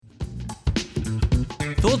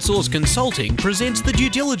ThoughtSource Consulting presents the Due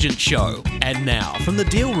Diligence Show. And now, from the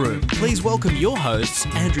Deal Room, please welcome your hosts,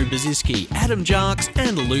 Andrew Baziski, Adam Jarks,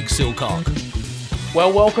 and Luke Silcock.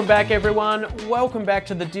 Well, welcome back, everyone. Welcome back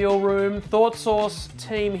to the Deal Room. ThoughtSource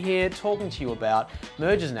team here talking to you about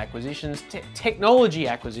mergers and acquisitions, technology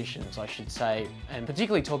acquisitions, I should say, and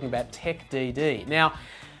particularly talking about Tech DD. Now,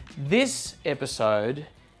 this episode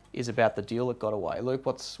is about the deal that got away. Luke,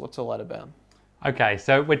 what's all that about? Okay,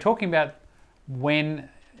 so we're talking about when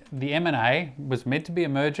the M&A was meant to be a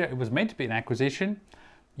merger, it was meant to be an acquisition.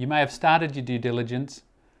 You may have started your due diligence,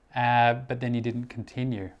 but then you didn't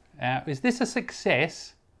continue. Is this a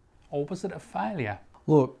success or was it a failure?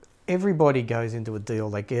 Look, everybody goes into a deal,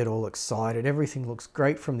 they get all excited, everything looks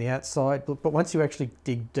great from the outside, but once you actually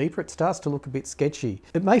dig deeper, it starts to look a bit sketchy.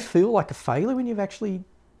 It may feel like a failure when you've actually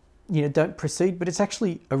don't proceed, but it's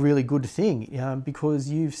actually a really good thing because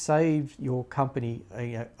you've saved your company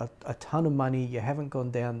a ton of money. You haven't gone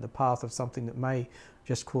down the path of something that may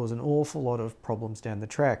just cause an awful lot of problems down the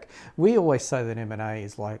track. We always say that M&A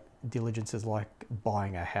is like, diligence is like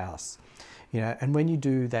buying a house. And when you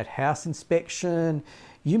do that house inspection,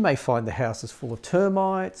 you may find the house is full of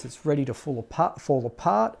termites, it's ready to fall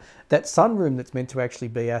apart. That sunroom that's meant to actually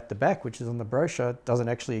be at the back, which is on the brochure, doesn't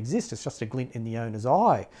actually exist. It's just a glint in the owner's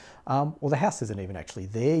eye. Or the house isn't even actually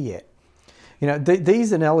there yet.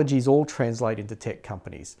 These analogies all translate into tech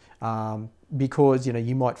companies because,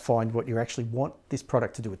 you might find what you actually want this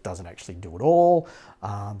product to do, it doesn't actually do it all.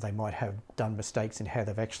 They might have done mistakes in how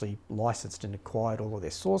they've actually licensed and acquired all of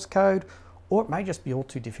their source code, or it may just be all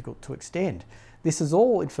too difficult to extend. This is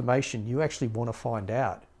all information you actually want to find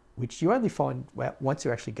out, which you only find out once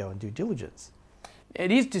you actually go and do diligence.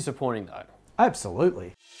 It is disappointing though.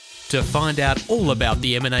 Absolutely. To find out all about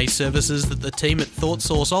the M&A services that the team at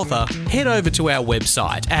ThoughtSource offer, head over to our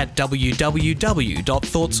website at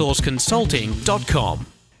www.thoughtsourceconsulting.com.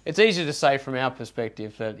 It's easy to say from our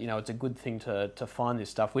perspective that it's a good thing to find this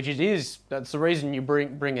stuff, which it is. That's the reason you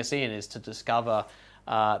bring us in, is to discover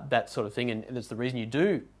that sort of thing, and that's the reason you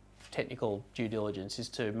do technical due diligence, is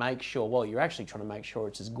to make sure, well, you're actually trying to make sure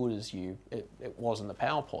it's as good as it was in the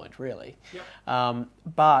PowerPoint, really. Yep.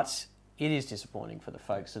 But it is disappointing for the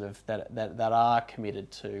folks that are committed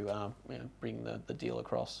to bring the deal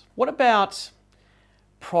across. What about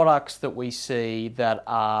products that we see that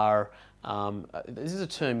are, this is a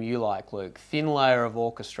term you like, Luke, thin layer of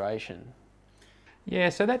orchestration? Yeah,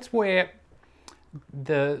 so that's where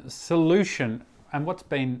the solution and what's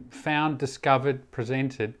been found, discovered,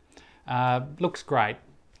 presented looks great.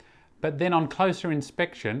 But then on closer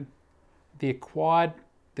inspection, the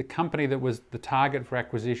company that was the target for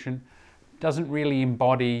acquisition doesn't really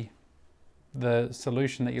embody the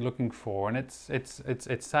solution that you're looking for. And it's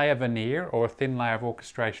say a veneer or a thin layer of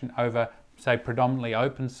orchestration over, say, predominantly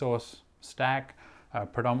open source stack,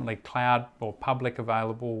 predominantly cloud or public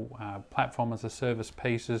available platform as a service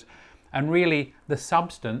pieces. And really the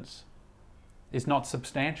substance is not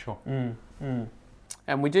substantial.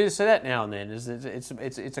 And we do see that now and then. It's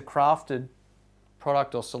a crafted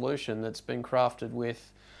product or solution that's been crafted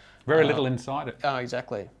with very little inside it. Oh,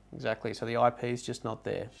 exactly. So the IP is just not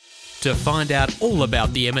there. To find out all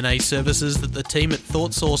about the M&A services that the team at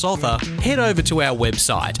ThoughtSource offer, head over to our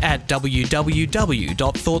website at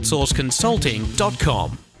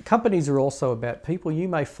www.thoughtsourceconsulting.com. Companies are also about people. You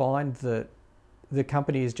may find that the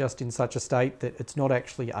company is just in such a state that it's not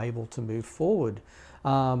actually able to move forward.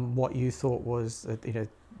 What you thought was a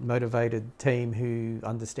motivated team who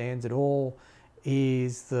understands it all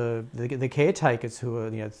is the caretakers who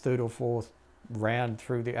are third or fourth round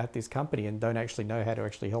through at this company and don't actually know how to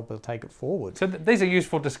actually help it take it forward. So these are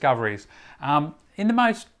useful discoveries. In the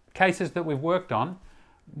most cases that we've worked on,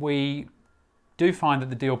 we do find that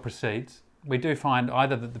the deal proceeds. We do find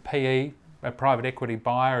either that the PE, a private equity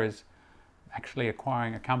buyer, is actually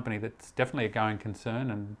acquiring a company that's definitely a going concern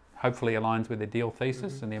and hopefully aligns with their deal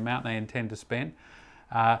thesis and the amount they intend to spend,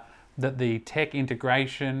 that the tech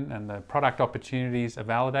integration and the product opportunities are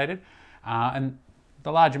validated, and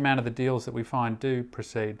the large amount of the deals that we find do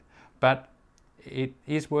proceed. But it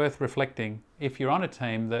is worth reflecting, if you're on a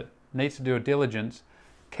team that needs to do a diligence,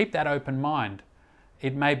 keep that open mind.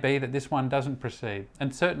 It may be that this one doesn't proceed,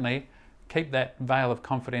 and certainly keep that veil of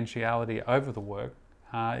confidentiality over the work.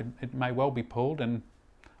 It may well be pulled and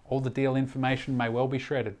all the deal information may well be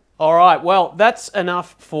shredded. All right, well, that's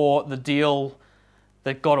enough for the deal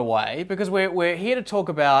that got away, because we're here to talk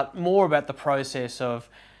more about the process of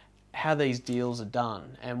how these deals are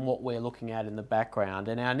done and what we're looking at in the background.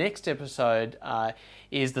 And our next episode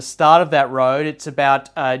is the start of that road. It's about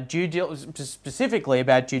specifically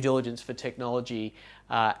about due diligence for technology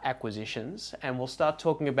acquisitions, and we'll start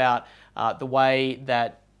talking about the way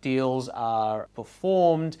that deals are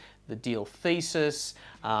performed, the deal thesis,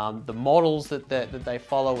 the models that they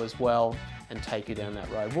follow as well, and take you down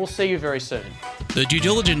that road. We'll see you very soon. The Due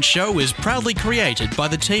Diligence Show is proudly created by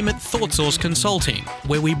the team at ThoughtSource Consulting,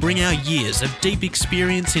 where we bring our years of deep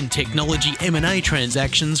experience in technology M&A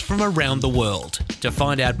transactions from around the world. To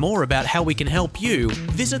find out more about how we can help you,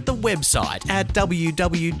 visit the website at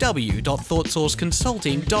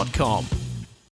www.thoughtsourceconsulting.com.